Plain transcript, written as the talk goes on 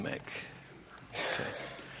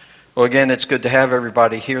Well, again, it's good to have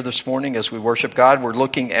everybody here this morning as we worship God. We're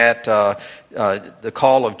looking at the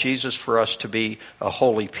call of Jesus for us to be a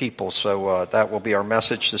holy people. So that will be our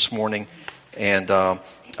message this morning. And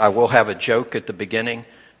I will have a joke at the beginning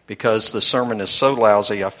because the sermon is so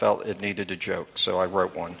lousy, I felt it needed a joke. So I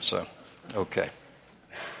wrote one. So, okay.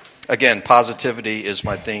 Again, positivity is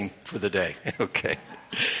my theme for the day. Okay.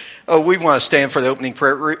 We want to stand for the opening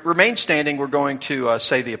prayer. Remain standing. We're going to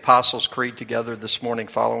say the Apostles' Creed together this morning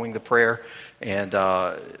following the prayer. And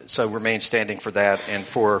so remain standing for that and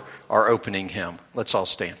for our opening hymn. Let's all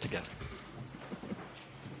stand together.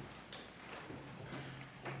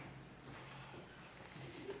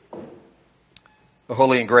 O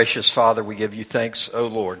holy and gracious Father, we give you thanks, O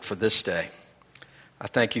Lord, for this day. I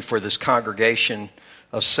thank you for this congregation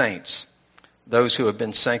of saints, those who have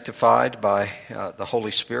been sanctified by the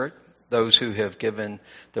Holy Spirit, those who have given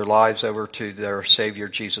their lives over to their Savior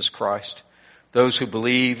Jesus Christ, those who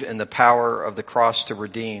believe in the power of the cross to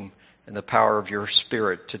redeem and the power of your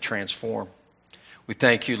Spirit to transform. We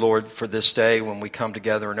thank you, Lord, for this day when we come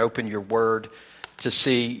together and open your word to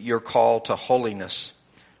see your call to holiness.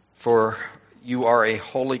 For you are a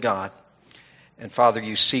holy God. And Father,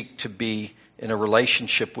 you seek to be in a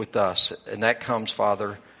relationship with us. And that comes,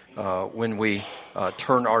 Father, when we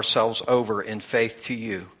turn ourselves over in faith to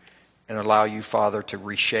you and allow you, Father, to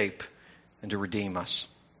reshape and to redeem us.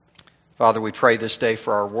 Father, we pray this day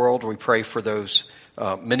for our world. We pray for those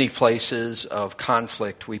many places of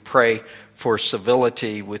conflict. We pray for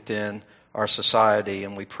civility within our society.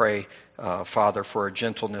 And we pray, Father, for a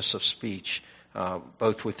gentleness of speech,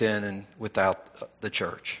 both within and without the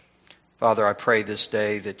church. Father, I pray this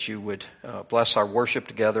day that you would bless our worship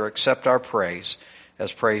together, accept our praise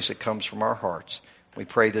as praise that comes from our hearts. We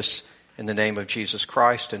pray this in the name of Jesus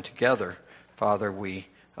Christ, and together, Father, we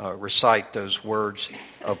recite those words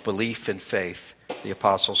of belief and faith, the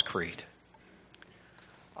Apostles' Creed.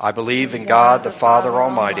 I believe in God, the Father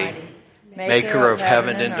Almighty, maker of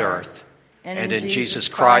heaven and earth, and in Jesus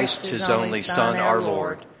Christ, his only Son, our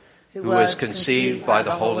Lord, who was conceived by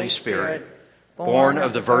the Holy Spirit, born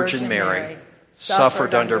of the Virgin Mary,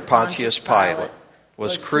 suffered under Pontius Pilate,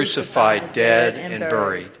 was crucified, dead, and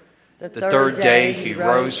buried. The third day he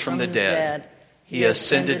rose from the dead. He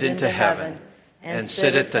ascended into heaven, and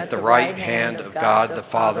sitteth at the right hand of God the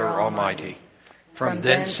Father Almighty. From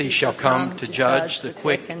thence he shall come to judge the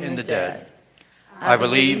quick and the dead. I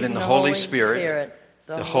believe in the Holy Spirit,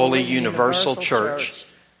 the holy universal church,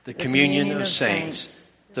 the communion of saints,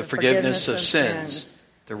 the forgiveness of sins,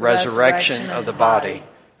 the resurrection of the body,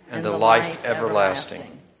 and the life everlasting.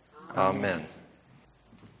 Amen.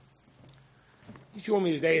 Join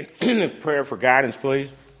me today in prayer for guidance,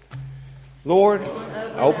 please. Lord,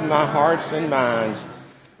 open my hearts and minds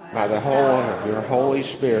by the whole of your Holy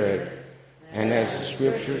Spirit, and as the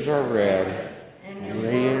Scriptures are read and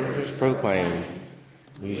your ears proclaimed,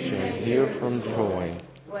 we shall hear from joy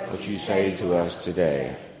what you say to us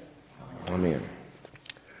today. Amen.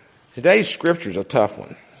 Today's Scripture is a tough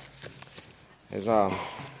one. As I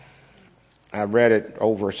read it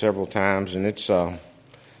over several times, and it's a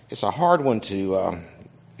hard one to.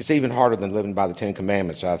 It's even harder than living by the Ten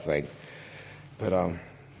Commandments, I think. But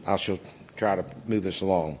I shall try to move this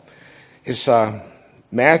along. It's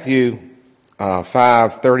Matthew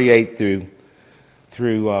 5:38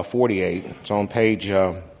 through 48. It's on page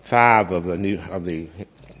 5 of the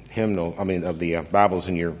hymnal. Of the Bibles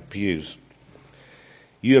in your pews.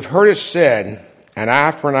 You have heard it said, an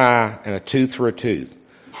eye for an eye and a tooth for a tooth.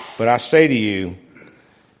 But I say to you,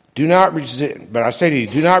 do not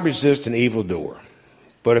resist an evildoer.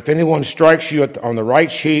 But if anyone strikes you on the right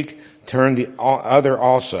cheek, turn the other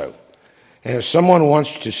also. And if someone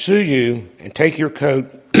wants to sue you and take your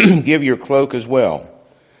coat, give your cloak as well.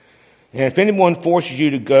 And if anyone forces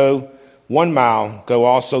you to go 1 mile, go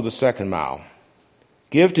also the 2nd mile.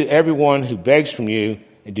 Give to everyone who begs from you,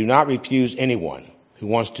 and do not refuse anyone who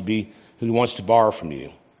wants to borrow from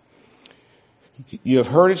you. You have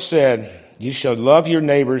heard it said, you shall love your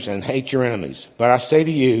neighbors and hate your enemies. But I say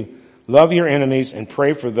to you, love your enemies and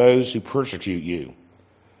pray for those who persecute you,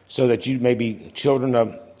 so you may be children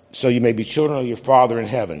of your Father in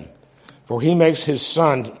heaven. For he makes his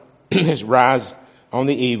sun rise on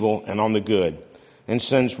the evil and on the good, and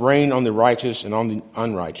sends rain on the righteous and on the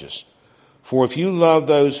unrighteous. For if you love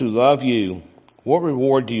those who love you, what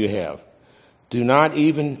reward do you have? Do not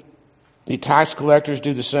even the tax collectors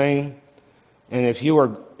do the same? And if you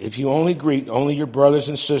only greet only your brothers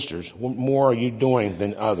and sisters, what more are you doing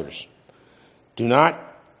than others? Do not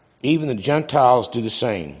even the Gentiles do the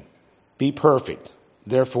same? Be perfect,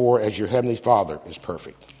 therefore, as your heavenly Father is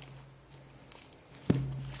perfect. Father,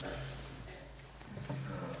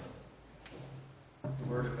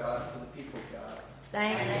 God for the people of God.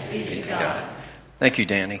 Thanks be to God. Thank you,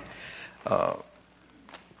 Danny.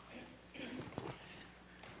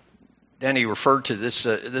 Danny referred to this.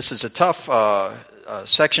 This is a tough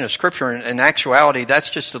section of Scripture. And in actuality, that's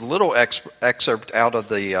just a little excerpt out of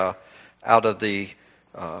the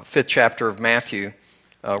 5th chapter of Matthew,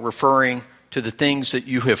 referring to the things that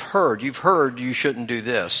you have heard. You've heard you shouldn't do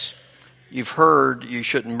this. You've heard you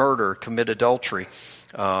shouldn't murder, commit adultery.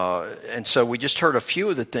 And so we just heard a few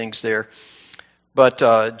of the things there.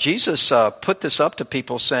 But Jesus put this up to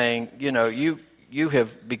people saying, you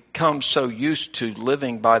have become so used to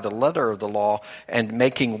living by the letter of the law and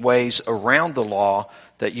making ways around the law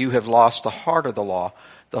that you have lost the heart of the law.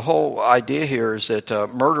 The whole idea here is that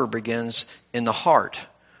murder begins in the heart.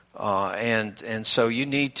 And so you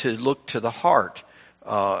need to look to the heart.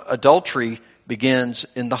 Adultery begins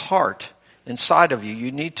in the heart. Inside of you.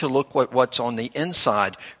 You need to look at what's on the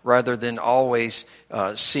inside rather than always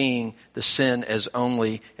seeing the sin as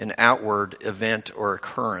only an outward event or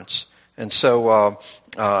occurrence. And so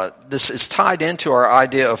this is tied into our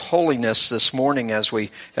idea of holiness this morning as we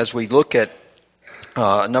look at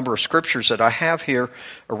a number of scriptures that I have here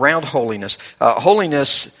around holiness.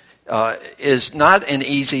 Holiness is not an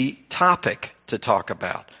easy topic to talk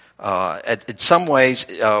about. In some ways,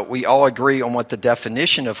 we all agree on what the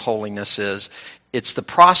definition of holiness is. It's the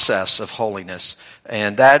process of holiness.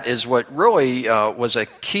 And that is what really was a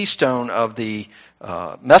keystone of the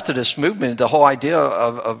Methodist movement, the whole idea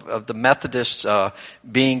of the Methodists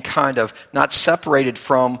being kind of not separated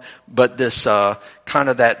from, but this kind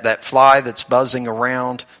of that fly that's buzzing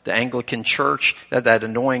around the Anglican church, that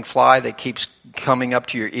annoying fly that keeps coming up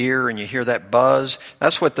to your ear and you hear that buzz.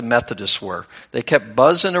 That's what the Methodists were. They kept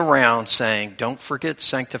buzzing around saying, don't forget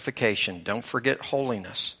sanctification, don't forget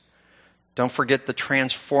holiness. Don't forget the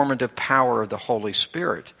transformative power of the Holy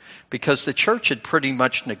Spirit, because the church had pretty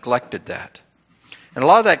much neglected that. And a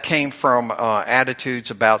lot of that came from attitudes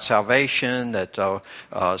about salvation, that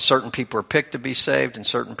certain people are picked to be saved and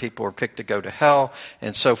certain people are picked to go to hell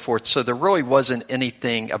and so forth. So there really wasn't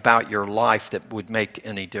anything about your life that would make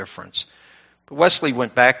any difference. But Wesley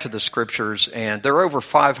went back to the Scriptures, and there are over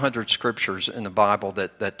 500 Scriptures in the Bible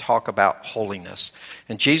that talk about holiness.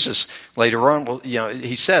 And Jesus later on,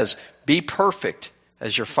 he says, be perfect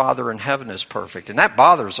as your Father in heaven is perfect. And that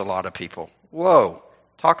bothers a lot of people. Whoa.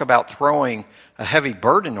 Talk about throwing a heavy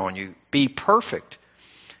burden on you. Be perfect.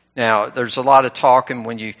 Now, there's a lot of talk, and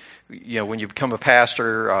when you become a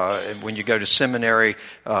pastor, and when you go to seminary,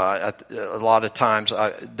 a lot of times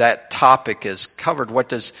that topic is covered. What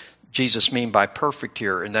does Jesus mean by perfect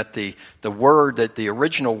here? And that the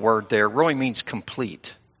original word there really means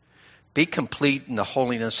complete. Be complete in the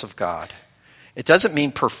holiness of God. It doesn't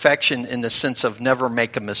mean perfection in the sense of never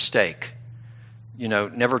make a mistake.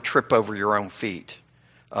 Never trip over your own feet.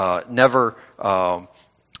 Never have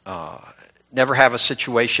a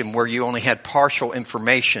situation where you only had partial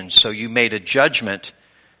information, so you made a judgment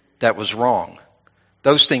that was wrong.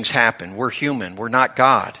 Those things happen. We're human. We're not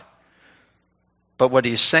God. But what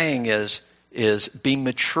he's saying is be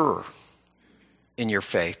mature in your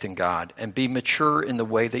faith in God, and be mature in the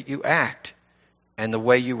way that you act, and the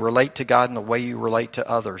way you relate to God, and the way you relate to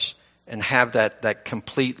others, and have that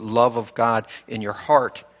complete love of God in your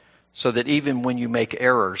heart, so that even when you make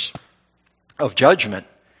errors of judgment,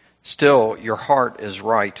 still your heart is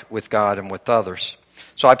right with God and with others.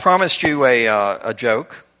 So I promised you a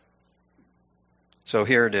joke. So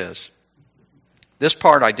here it is. This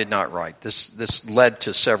part I did not write. This led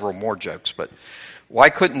to several more jokes. But why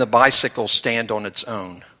couldn't the bicycle stand on its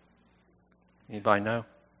own? Anybody know?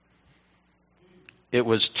 It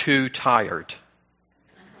was too tired.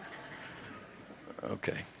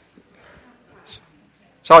 Okay.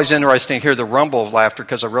 It's always interesting to hear the rumble of laughter,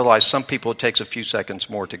 because I realize some people it takes a few seconds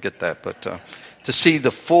more to get that. But to see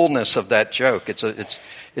the fullness of that joke, it's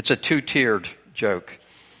a two-tiered joke.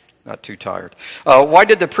 Not too tired. Why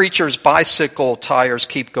did the preacher's bicycle tires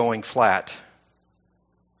keep going flat?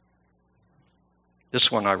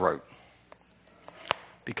 This one I wrote.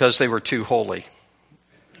 Because they were too holy.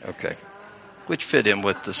 Okay. Which fit in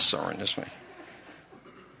with this sermon this way.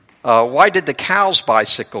 Why did the cow's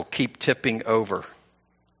bicycle keep tipping over?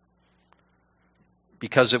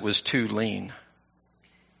 Because it was too lean.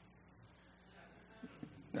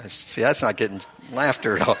 See, that's not getting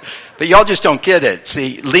laughter at all. But y'all just don't get it.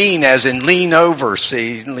 See, lean as in lean over.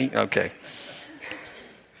 See, lean, okay.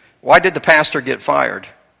 Why did the pastor get fired?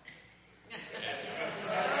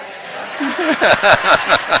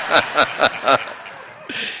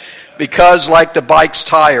 Because, like the bike's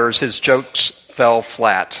tires, his jokes fell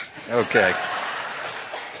flat. Okay.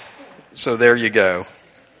 So there you go.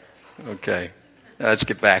 Okay. Let's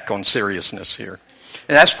get back on seriousness here.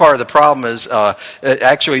 And that's part of the problem is,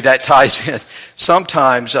 actually that ties in.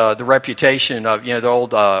 Sometimes the reputation of, the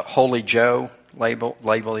old Holy Joe label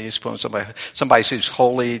you used to put on somebody who's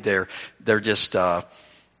holy, they're just,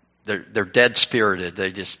 they're dead spirited.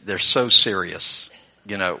 They're so serious.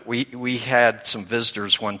 We had some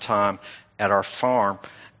visitors one time at our farm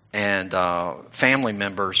and family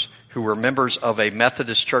members who were members of a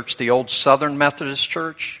Methodist church, the old Southern Methodist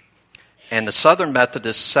Church. And the Southern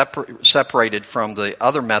Methodists separated from the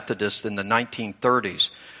other Methodists in the 1930s.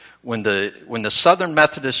 When the Southern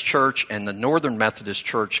Methodist Church and the Northern Methodist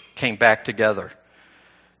Church came back together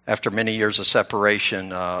after many years of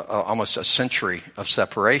separation, almost a century of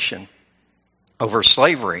separation over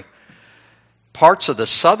slavery, parts of the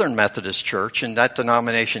Southern Methodist Church, and that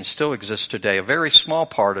denomination still exists today, a very small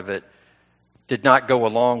part of it, did not go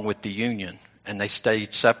along with the Union. And they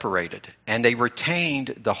stayed separated. And they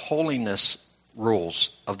retained the holiness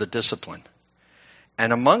rules of the discipline.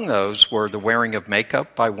 And among those were the wearing of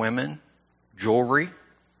makeup by women, jewelry,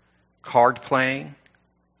 card playing,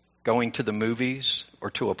 going to the movies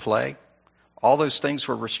or to a play. All those things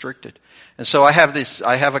were restricted. And so I have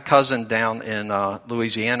a cousin down in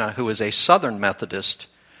Louisiana who is a Southern Methodist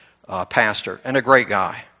pastor and a great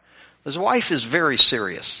guy. His wife is very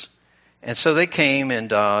serious. And so they came,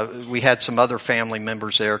 and we had some other family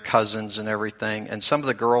members there, cousins and everything. And some of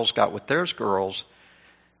the girls got with their girls,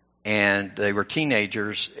 and they were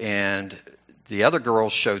teenagers, and the other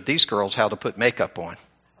girls showed these girls how to put makeup on.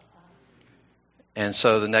 And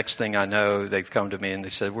so the next thing I know, they've come to me and they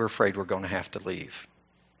said, we're afraid we're going to have to leave.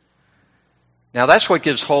 Now that's what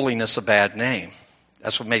gives holiness a bad name.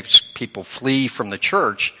 That's what makes people flee from the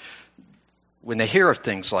church when they hear of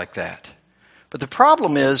things like that. But the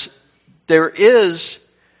problem is, there is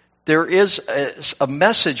a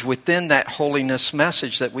message within that holiness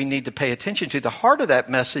message that we need to pay attention to. The heart of that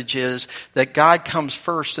message is that God comes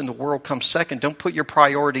first and the world comes second. Don't put your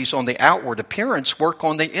priorities on the outward appearance. Work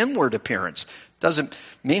on the inward appearance. Doesn't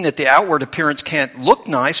mean that the outward appearance can't look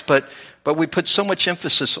nice, but we put so much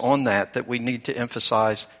emphasis on that we need to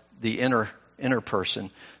emphasize the inner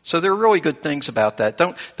person. So there are really good things about that.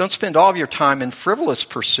 Don't spend all of your time in frivolous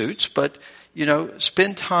pursuits, but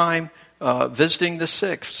spend time visiting the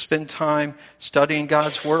sick, spend time studying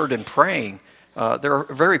God's Word and praying. There are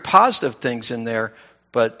very positive things in there,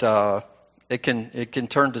 but it can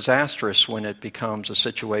turn disastrous when it becomes a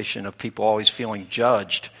situation of people always feeling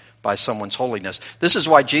judged by someone's holiness. This is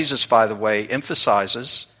why Jesus, by the way,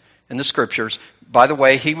 emphasizes in the Scriptures, by the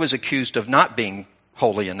way, he was accused of not being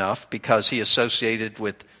holy enough because he associated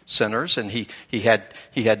with sinners, and he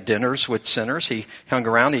had dinners with sinners. He hung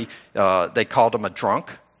around. They called him a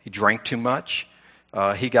drunk. He drank too much.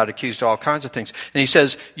 He got accused of all kinds of things. And he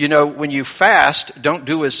says, when you fast, don't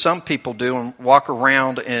do as some people do and walk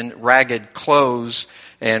around in ragged clothes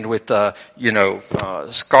and with,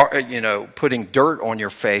 putting dirt on your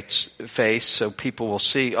face so people will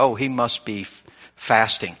see, oh, he must be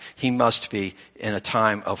fasting. He must be in a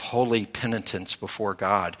time of holy penitence before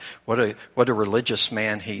God. What a religious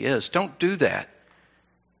man he is. Don't do that.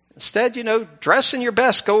 Instead, dress in your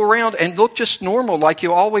best, go around and look just normal like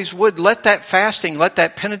you always would. Let that fasting, let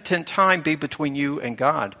that penitent time be between you and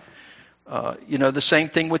God. The same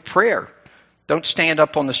thing with prayer. Don't stand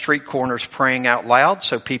up on the street corners praying out loud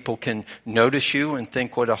so people can notice you and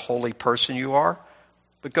think what a holy person you are.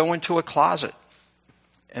 But go into a closet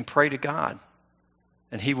and pray to God,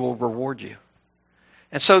 and He will reward you.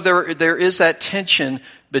 And so there is that tension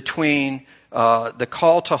between the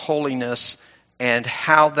call to holiness and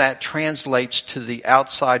how that translates to the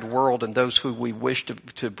outside world and those who we wish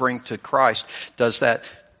to bring to Christ. Does that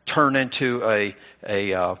turn into a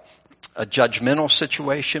judgmental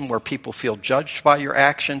situation where people feel judged by your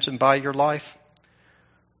actions and by your life?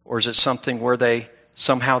 Or is it something where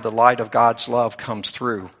somehow the light of God's love comes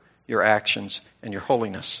through your actions and your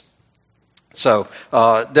holiness? So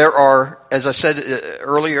there are, as I said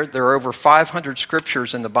earlier, there are over 500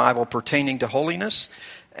 scriptures in the Bible pertaining to holiness.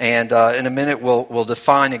 And in a minute, we'll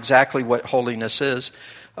define exactly what holiness is.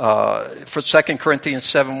 For 2 Corinthians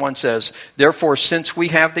 7:1 says, "Therefore, since we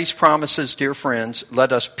have these promises, dear friends,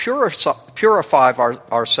 let us purify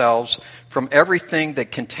ourselves from everything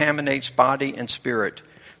that contaminates body and spirit,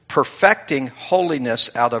 perfecting holiness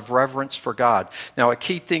out of reverence for God." Now, a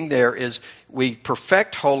key thing there is we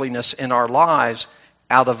perfect holiness in our lives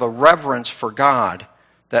out of a reverence for God.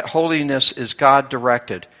 That holiness is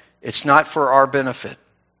God-directed. It's not for our benefit.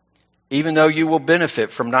 Even though you will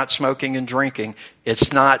benefit from not smoking and drinking,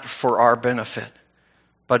 it's not for our benefit.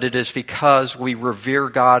 But it is because we revere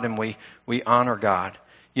God and we honor God.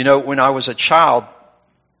 When I was a child,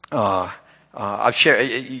 I've shared.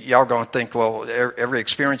 Y'all going to think, well, every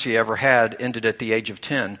experience he ever had ended at the age of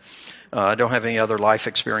 10. I don't have any other life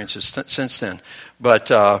experiences since then. But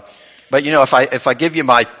you know, if I give you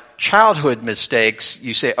my childhood mistakes,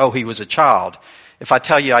 you say, oh, he was a child. If I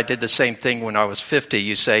tell you I did the same thing when I was 50,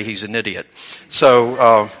 you say he's an idiot.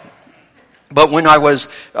 So, but when I was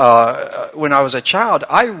a child,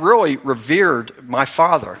 I really revered my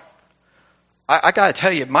father. I got to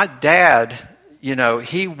tell you, my dad, you know,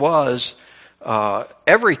 he was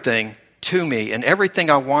everything to me, and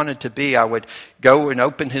everything I wanted to be. I would go and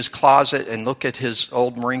open his closet and look at his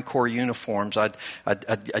old Marine Corps uniforms. I'd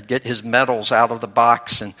get his medals out of the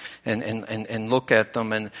box and look at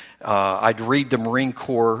them, and I'd read the Marine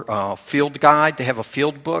Corps field guide. They have a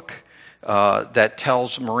field book that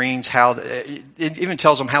tells Marines it even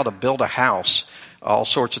tells them how to build a house, all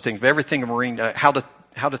sorts of things. But everything a Marine, how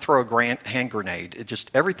to throw a hand grenade.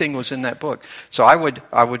 Everything was in that book. So I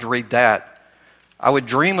would read that. I would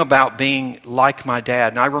dream about being like my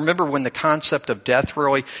dad. And I remember when the concept of death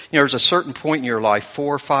really, there's a certain point in your life,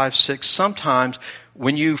 4, 5, 6, sometimes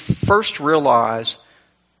when you first realize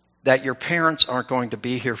that your parents aren't going to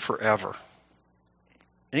be here forever.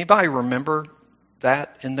 Anybody remember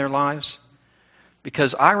that in their lives?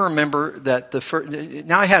 Because I remember that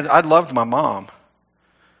I loved my mom,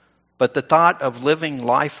 but the thought of living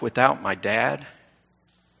life without my dad,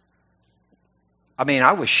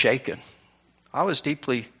 I was shaken. I was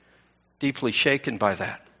deeply, deeply shaken by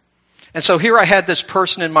that. And so here I had this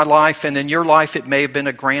person in my life, and in your life it may have been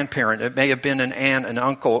a grandparent, it may have been an aunt, an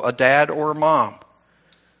uncle, a dad, or a mom.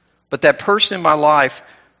 But that person in my life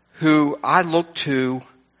who I looked to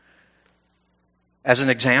as an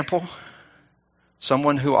example,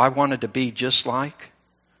 someone who I wanted to be just like,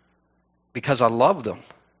 because I loved them.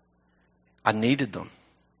 I needed them.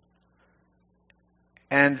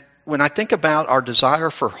 And when I think about our desire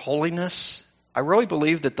for holiness, I really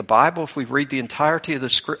believe that the Bible, if we read the entirety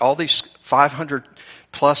of all these 500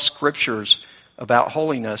 plus scriptures about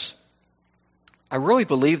holiness, I really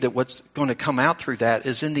believe that what's going to come out through that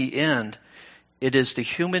is, in the end, it is the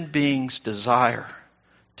human being's desire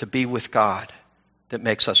to be with God that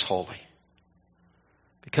makes us holy.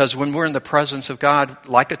 Because when we're in the presence of God,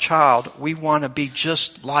 like a child, we want to be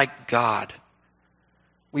just like God.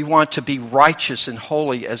 We want to be righteous and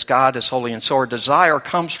holy as God is holy. And so our desire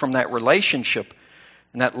comes from that relationship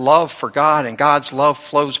and that love for God, and God's love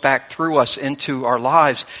flows back through us into our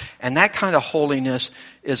lives. And that kind of holiness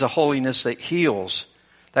is a holiness that heals.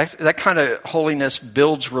 That kind of holiness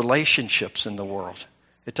builds relationships in the world.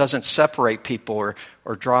 It doesn't separate people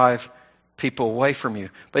or drive people away from you.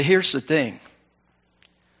 But here's the thing.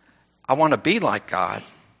 I want to be like God,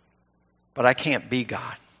 but I can't be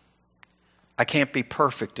God. I can't be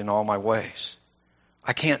perfect in all my ways.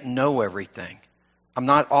 I can't know everything. I'm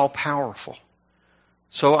not all powerful.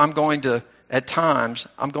 So at times,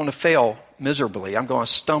 I'm going to fail miserably. I'm going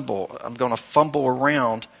to stumble. I'm going to fumble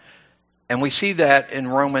around. And we see that in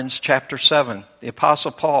Romans chapter 7. The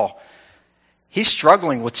Apostle Paul, he's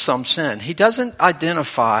struggling with some sin. He doesn't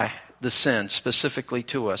identify the sin specifically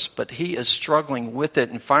to us, but he is struggling with it.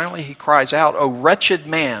 And finally he cries out, "O wretched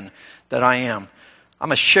man that I am.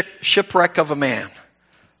 I'm a shipwreck of a man.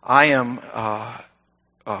 I am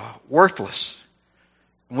worthless,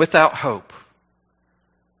 without hope."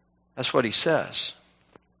 That's what he says.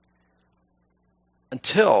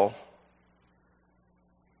 Until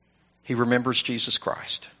he remembers Jesus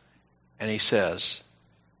Christ. And he says,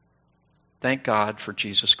 "Thank God for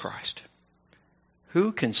Jesus Christ.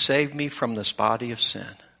 Who can save me from this body of sin?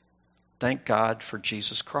 Thank God for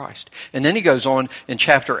Jesus Christ." And then he goes on in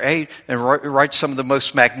chapter 8 and writes some of the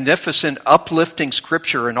most magnificent, uplifting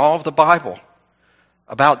scripture in all of the Bible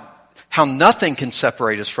about how nothing can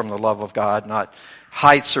separate us from the love of God, not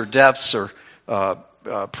heights or depths or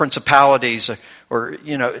principalities or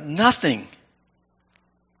nothing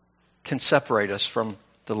can separate us from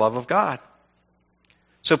the love of God.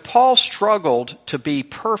 So Paul struggled to be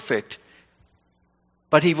perfect,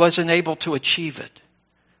 but he wasn't able to achieve it.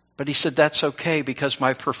 But he said, that's okay because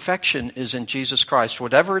my perfection is in Jesus Christ,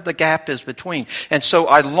 whatever the gap is between. And so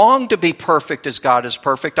I long to be perfect as God is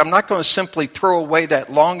perfect. I'm not going to simply throw away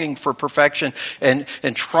that longing for perfection and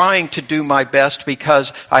trying to do my best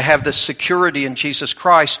because I have this security in Jesus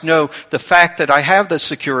Christ. No, the fact that I have this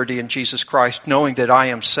security in Jesus Christ, knowing that I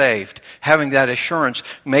am saved, having that assurance,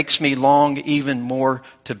 makes me long even more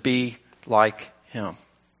to be like Him.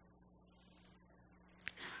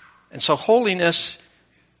 And so holiness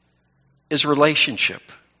is relationship.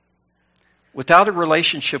 Without a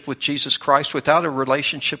relationship with Jesus Christ, without a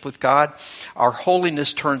relationship with God, our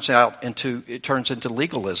holiness turns into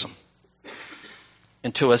legalism.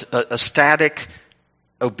 into a static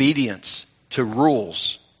obedience to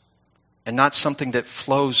rules, and not something that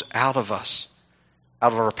flows out of us,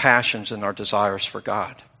 out of our passions and our desires for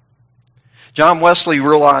God. John Wesley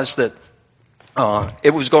realized that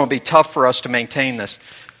it was going to be tough for us to maintain this.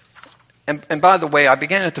 And by the way, I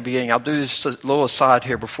began at the beginning. I'll do this a little aside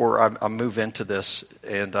here before I move into this.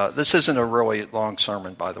 And this isn't a really long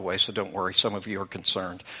sermon, by the way, so don't worry. Some of you are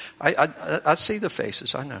concerned. I see the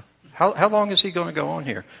faces, I know. How long is he going to go on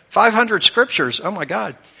here? 500 scriptures. Oh, my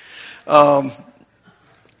God.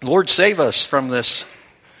 Lord, save us from this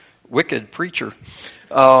wicked preacher.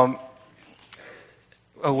 What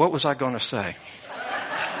was I going to say?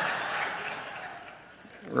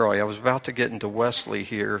 Roy, I was about to get into Wesley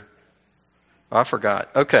here. I forgot.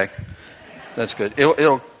 Okay. That's good.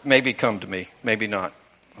 It'll maybe come to me. Maybe not.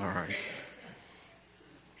 All right.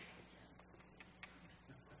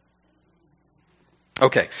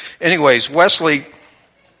 Okay. Anyways, Wesley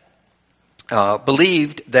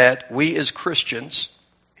believed that we as Christians...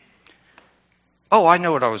 Oh, I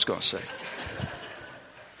know what I was going to say.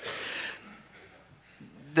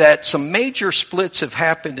 That some major splits have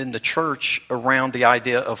happened in the church around the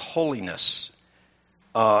idea of holiness.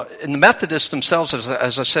 And the Methodists themselves,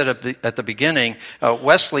 as I said at the beginning,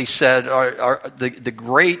 Wesley said the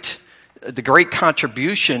great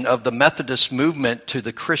contribution of the Methodist movement to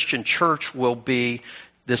the Christian church will be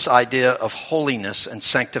this idea of holiness and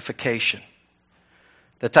sanctification.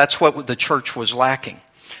 That's what the church was lacking.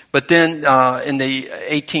 But then in the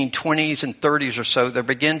 1820s and 30s or so, there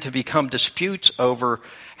began to become disputes over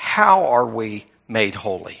how are we made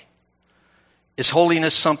holy. Is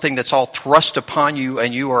holiness something that's all thrust upon you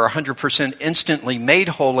and you are 100% instantly made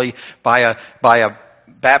holy by a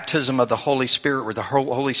baptism of the Holy Spirit, where the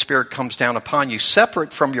Holy Spirit comes down upon you,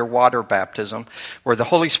 separate from your water baptism, where the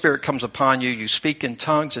Holy Spirit comes upon you, you speak in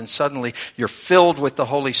tongues, and suddenly you're filled with the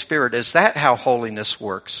Holy Spirit? Is that how holiness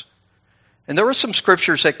works? And there are some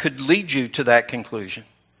scriptures that could lead you to that conclusion.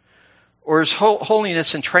 Or is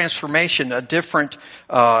holiness and transformation a different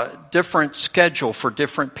schedule for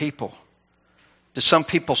different people? Do some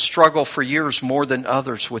people struggle for years more than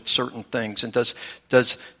others with certain things? And does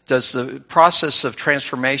the process of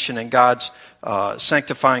transformation and God's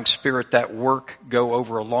sanctifying Spirit, that work, go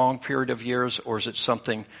over a long period of years, or is it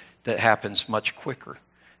something that happens much quicker?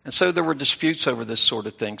 And so there were disputes over this sort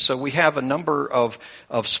of thing. So we have a number of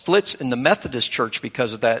splits in the Methodist Church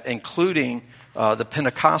because of that, including the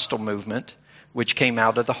Pentecostal movement, which came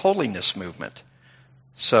out of the holiness movement.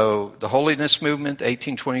 So the holiness movement,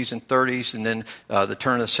 1820s and 30s, and then the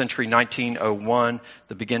turn of the century, 1901,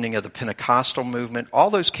 the beginning of the Pentecostal movement, all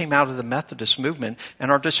those came out of the Methodist movement and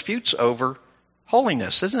are disputes over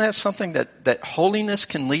holiness. Isn't that something that holiness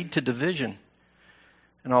can lead to division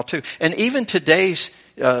and all too? And even today's,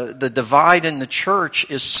 the divide in the church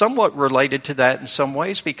is somewhat related to that in some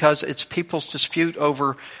ways, because it's people's dispute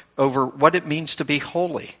over what it means to be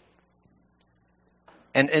holy.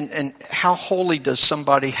 And how holy does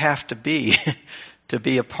somebody have to be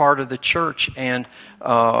a part of the church? And,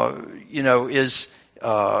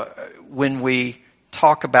 when we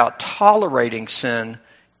talk about tolerating sin,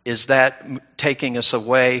 is that taking us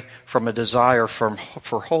away from a desire for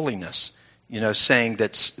holiness? Saying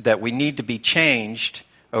that we need to be changed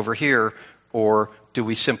over here, or do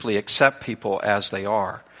we simply accept people as they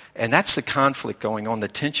are? And that's the conflict going on, the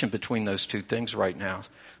tension between those two things right now.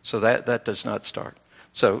 So that does not start.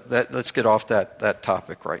 So let's get off that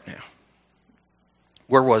topic right now.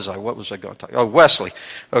 Where was I? What was I going to talk? Oh, Wesley.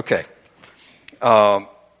 Okay.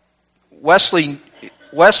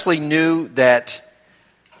 Wesley knew that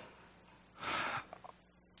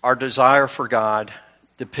our desire for God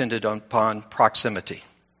depended upon proximity.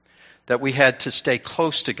 That we had to stay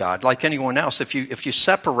close to God, like anyone else. If you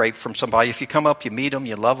separate from somebody, if you come up, you meet them,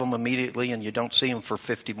 you love them immediately, and you don't see them for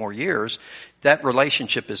 50 more years, that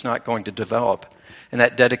relationship is not going to develop. And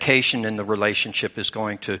that dedication in the relationship is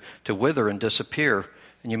going to wither and disappear,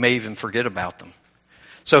 and you may even forget about them.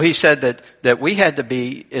 So he said that we had to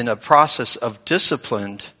be in a process of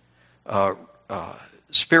disciplined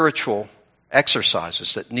spiritual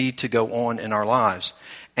exercises that need to go on in our lives.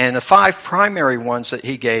 And the 5 primary ones that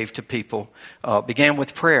he gave to people began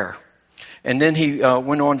with prayer. And then he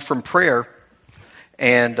went on from prayer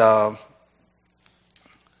and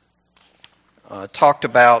talked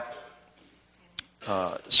about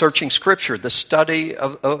searching Scripture. The study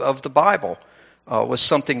of the Bible was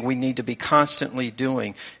something we need to be constantly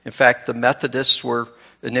doing. In fact, the Methodists were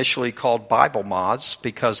initially called Bible moths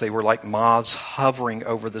because they were like moths hovering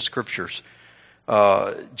over the Scriptures.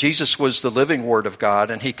 Jesus was the living Word of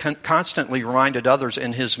God, and he constantly reminded others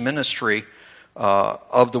in his ministry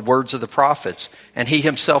of the words of the prophets. And he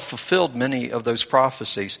himself fulfilled many of those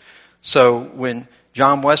prophecies. So when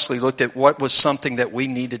John Wesley looked at what was something that we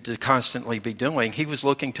needed to constantly be doing, he was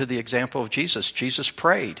looking to the example of Jesus. Jesus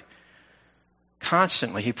prayed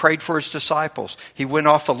constantly. He prayed for his disciples. He went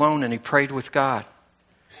off alone and he prayed with God.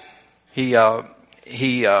 He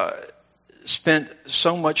spent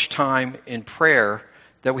so much time in prayer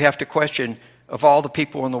that we have to question, of all the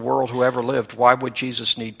people in the world who ever lived, why would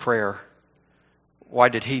Jesus need prayer? Why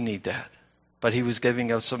did he need that? But he was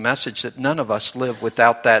giving us a message that none of us live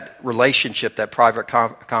without that relationship, that private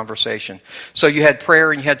conversation. So you had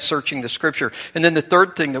prayer and you had searching the Scripture. And then the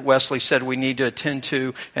third thing that Wesley said we need to attend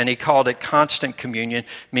to, and he called it constant communion,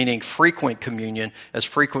 meaning frequent communion, as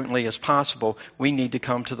frequently as possible. We need to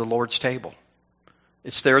come to the Lord's table.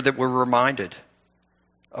 It's there that we're reminded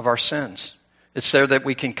of our sins. It's there that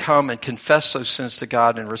we can come and confess those sins to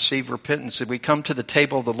God and receive repentance. And we come to the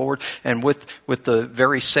table of the Lord, and with the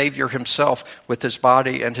very Savior himself, with his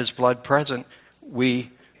body and his blood present, we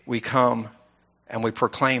come and we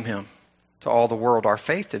proclaim him to all the world, our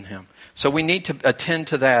faith in him. So we need to attend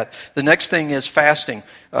to that. The next thing is fasting.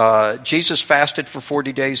 Jesus fasted for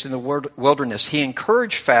 40 days in the wilderness. He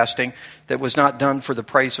encouraged fasting that was not done for the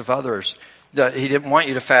praise of others. He didn't want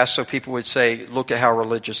you to fast so people would say, look at how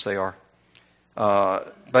religious they are.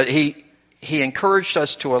 But he encouraged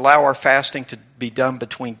us to allow our fasting to be done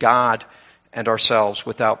between God and ourselves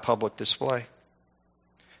without public display.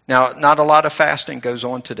 Now, not a lot of fasting goes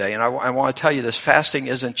on today, and I want to tell you this, fasting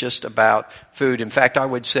isn't just about food. In fact, I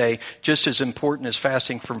would say just as important as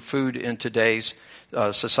fasting from food in today's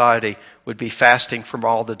society would be fasting from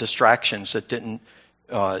all the distractions that didn't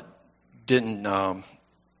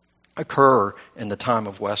occur in the time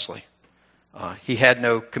of Wesley. He had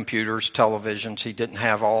no computers, televisions. He didn't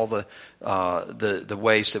have all the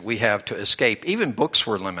ways that we have to escape. Even books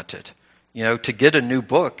were limited. To get a new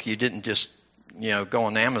book, you didn't just go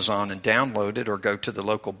on Amazon and download it or go to the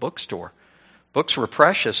local bookstore. Books were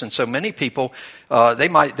precious, and so many people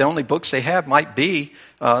the only books they have might be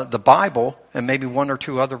the Bible and maybe one or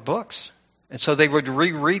two other books. And so they would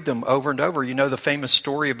reread them over and over. You know the famous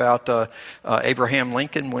story about Abraham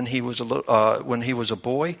Lincoln when he was a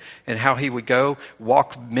boy, and how he would go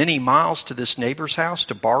walk many miles to this neighbor's house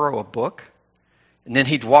to borrow a book, and then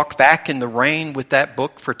he'd walk back in the rain with that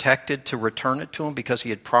book protected to return it to him because he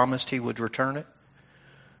had promised he would return it.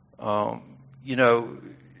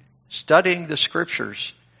 Studying the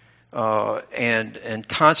Scriptures and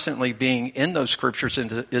constantly being in those Scriptures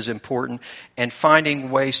is important, and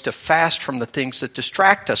finding ways to fast from the things that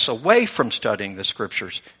distract us away from studying the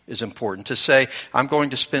Scriptures is important. To say, I'm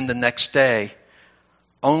going to spend the next day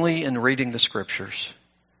only in reading the Scriptures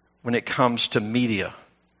when it comes to media,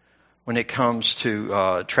 when it comes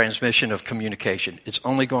to transmission of communication. It's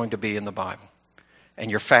only going to be in the Bible. And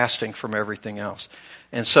you're fasting from everything else.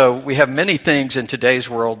 And so we have many things in today's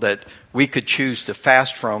world that we could choose to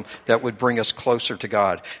fast from that would bring us closer to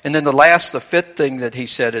God. And then the fifth thing that he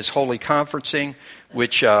said is holy conferencing,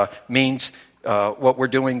 which means what we're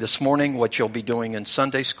doing this morning, what you'll be doing in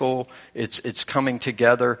Sunday school. It's coming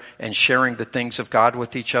together and sharing the things of God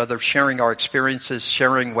with each other, sharing our experiences,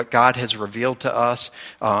 sharing what God has revealed to us,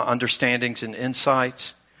 understandings and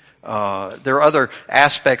insights. There are other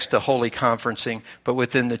aspects to holy conferencing, but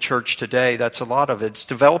within the church today, that's a lot of it. It's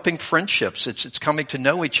developing friendships. It's coming to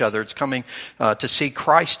know each other. It's coming to see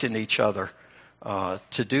Christ in each other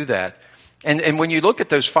to do that. And when you look at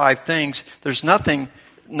those five things, there's nothing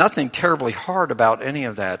terribly hard about any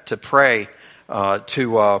of that. To pray,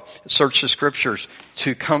 to search the Scriptures,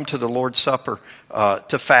 to come to the Lord's Supper,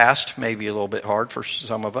 to fast, maybe a little bit hard for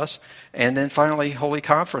some of us, and then finally holy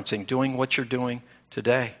conferencing, doing what you're doing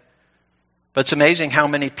today. But it's amazing how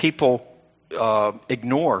many people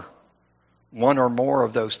ignore one or more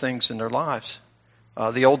of those things in their lives.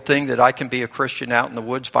 The old thing that I can be a Christian out in the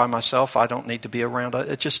woods by myself, I don't need to be around,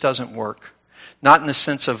 it just doesn't work. Not in the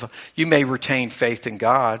sense of, you may retain faith in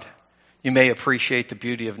God, you may appreciate the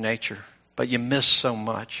beauty of nature, but you miss so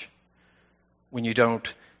much when you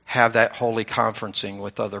don't have that holy conferencing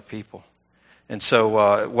with other people. And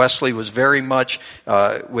so Wesley was very much,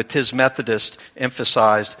 with his Methodist,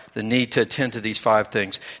 emphasized the need to attend to these five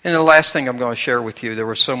things. And the last thing I'm going to share with you, there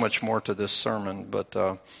was so much more to this sermon, but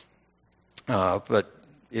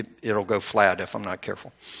it'll go flat if I'm not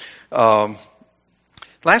careful.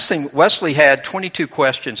 Last thing, Wesley had 22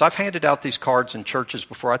 questions. I've handed out these cards in churches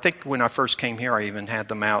before. I think when I first came here, I even had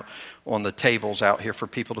them out on the tables out here for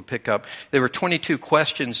people to pick up. There were 22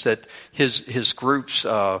 questions that his groups,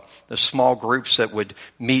 the small groups that would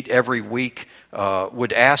meet every week,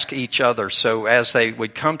 would ask each other. So as they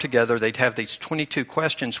would come together, they'd have these 22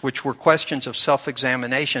 questions, which were questions of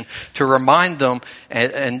self-examination to remind them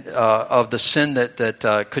of the sin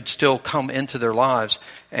that could still come into their lives,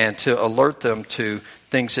 and to alert them to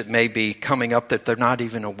things that may be coming up that they're not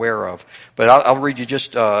even aware of. But I'll read you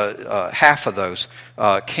just half of those.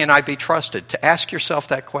 Can I be trusted? To ask yourself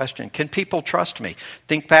that question. Can people trust me?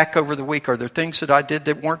 Think back over the week. Are there things that I did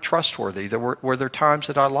that weren't trustworthy? Were there times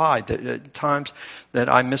that I lied? Times that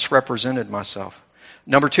I misrepresented myself?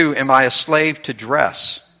 Number 2, am I a slave to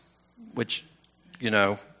dress? Which,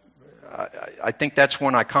 I think that's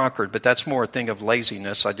one I conquered, but that's more a thing of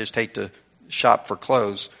laziness. I just hate to shop for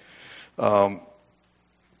clothes. Am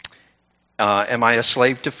I a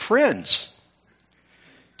slave to friends?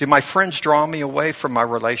 Do my friends draw me away from my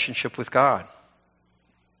relationship with God?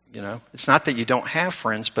 It's not that you don't have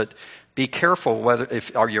friends, but be careful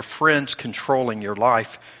are your friends controlling your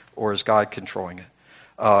life, or is God controlling it?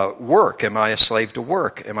 Work. Am I a slave to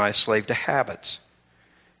work? Am I a slave to habits?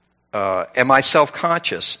 Am I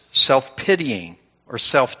self-conscious, self-pitying, or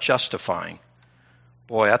self-justifying?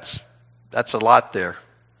 Boy, that's a lot there.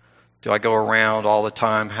 Do I go around all the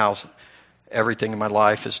time how everything in my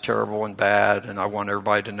life is terrible and bad, and I want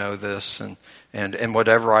everybody to know this, and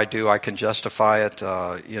whatever I do, I can justify it,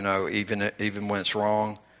 even when it's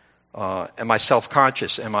wrong? Am I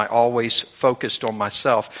self-conscious? Am I always focused on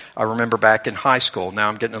myself? I remember back in high school. Now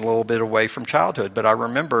I'm getting a little bit away from childhood, but I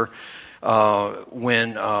remember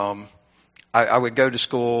when I would go to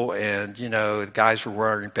school, and the guys were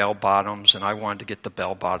wearing bell bottoms, and I wanted to get the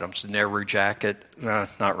bell bottoms, the Nehru jacket.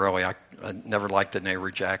 Not really. I never liked the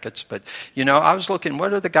Nehru jackets, but I was looking.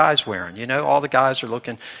 What are the guys wearing? All the guys are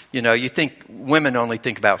looking. You think women only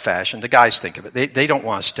think about fashion. The guys think of it. They don't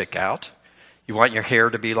want to stick out. You want your hair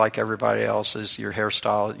to be like everybody else's, your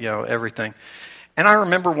hairstyle, everything. And I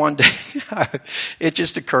remember one day, it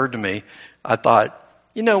just occurred to me. I thought,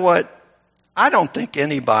 you know what? I don't think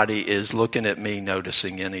anybody is looking at me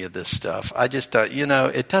noticing any of this stuff. I just,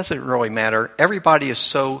 it doesn't really matter. Everybody is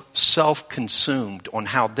so self-consumed on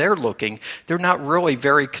how they're looking, they're not really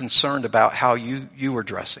very concerned about how you are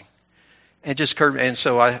dressing. And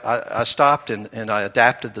so I stopped and I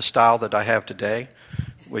adapted the style that I have today,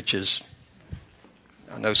 which is,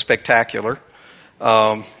 I know, spectacular.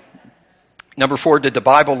 Number 4, did the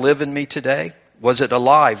Bible live in me today? Was it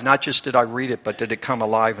alive? Not just did I read it, but did it come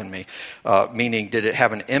alive in me? Meaning, did it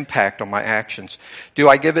have an impact on my actions? Do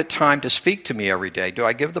I give it time to speak to me every day? Do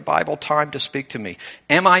I give the Bible time to speak to me?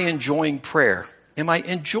 Am I enjoying prayer? Am I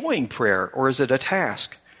enjoying prayer, or is it a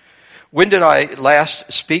task? When did I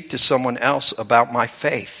last speak to someone else about my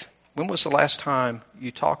faith? When was the last time you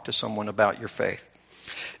talked to someone about your faith?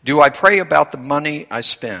 Do I pray about the money I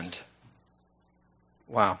spend?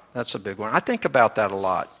 Wow, that's a big one. I think about that a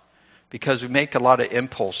lot, because we make a lot of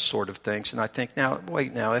impulse sort of things. And I think,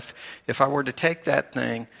 wait, if I were to take that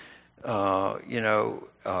thing, go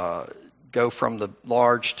from the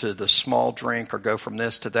large to the small drink, or go from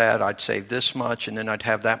this to that, I'd save this much, and then I'd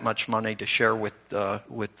have that much money to share with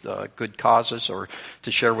good causes, or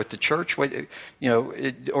to share with the church.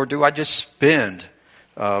 Or do I just spend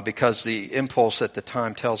because the impulse at the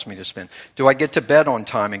time tells me to spend? Do I get to bed on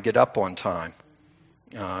time and get up on time?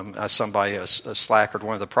 As somebody, a slackard,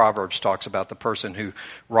 one of the Proverbs talks about the person who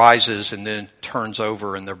rises and then turns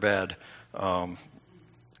over in their bed.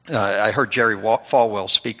 I heard Jerry Falwell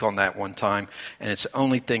speak on that one time, and it's the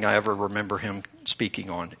only thing I ever remember him speaking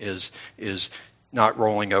on is not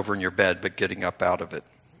rolling over in your bed, but getting up out of it.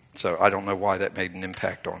 So I don't know why that made an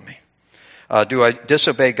impact on me. Do I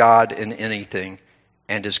disobey God in anything,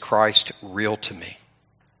 and is Christ real to me?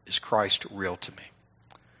 Is Christ real to me?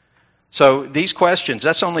 So these questions,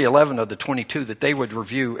 that's only 11 of the 22 that they would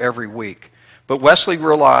review every week. But Wesley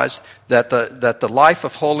realized that the life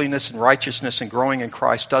of holiness and righteousness and growing in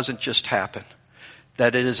Christ doesn't just happen.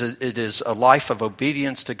 That it is a life of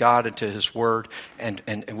obedience to God and to His Word, and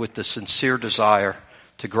with the sincere desire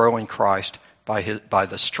to grow in Christ by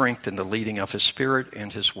the strength and the leading of His Spirit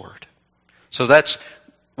and His Word. So that's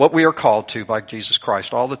what we are called to by Jesus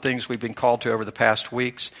Christ. All the things we've been called to over the past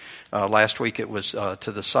weeks. Last week it was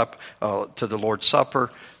to the Lord's Supper,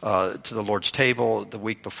 to the Lord's table. The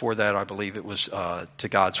week before that, I believe it was to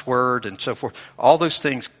God's Word and so forth. All those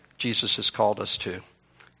things Jesus has called us to.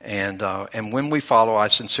 And when we follow, I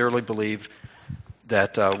sincerely believe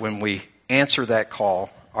that when we answer that call,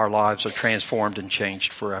 our lives are transformed and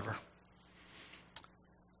changed forever.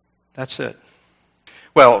 That's it.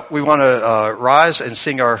 Well, we want to rise and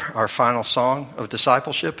sing our final song of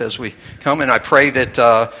discipleship as we come, and I pray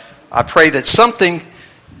that something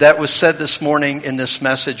that was said this morning in this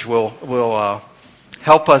message will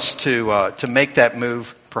help us to make that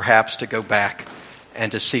move, perhaps to go back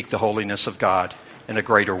and to seek the holiness of God in a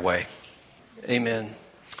greater way. Amen.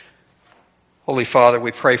 Holy Father,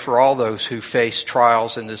 we pray for all those who face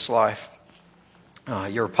trials in this life.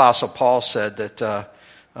 Your Apostle Paul said that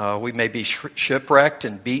we may be shipwrecked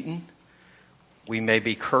and beaten. We may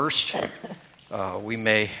be cursed. We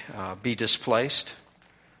may be displaced.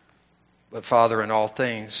 But Father, in all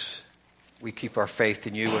things, we keep our faith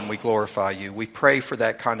in you and we glorify you. We pray for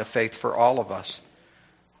that kind of faith for all of us,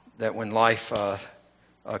 that when life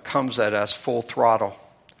comes at us full throttle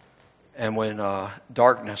and when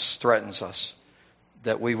darkness threatens us,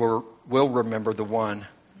 that we will remember the one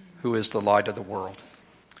who is the light of the world.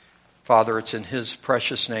 Father, it's in his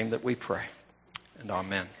precious name that we pray. And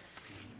amen.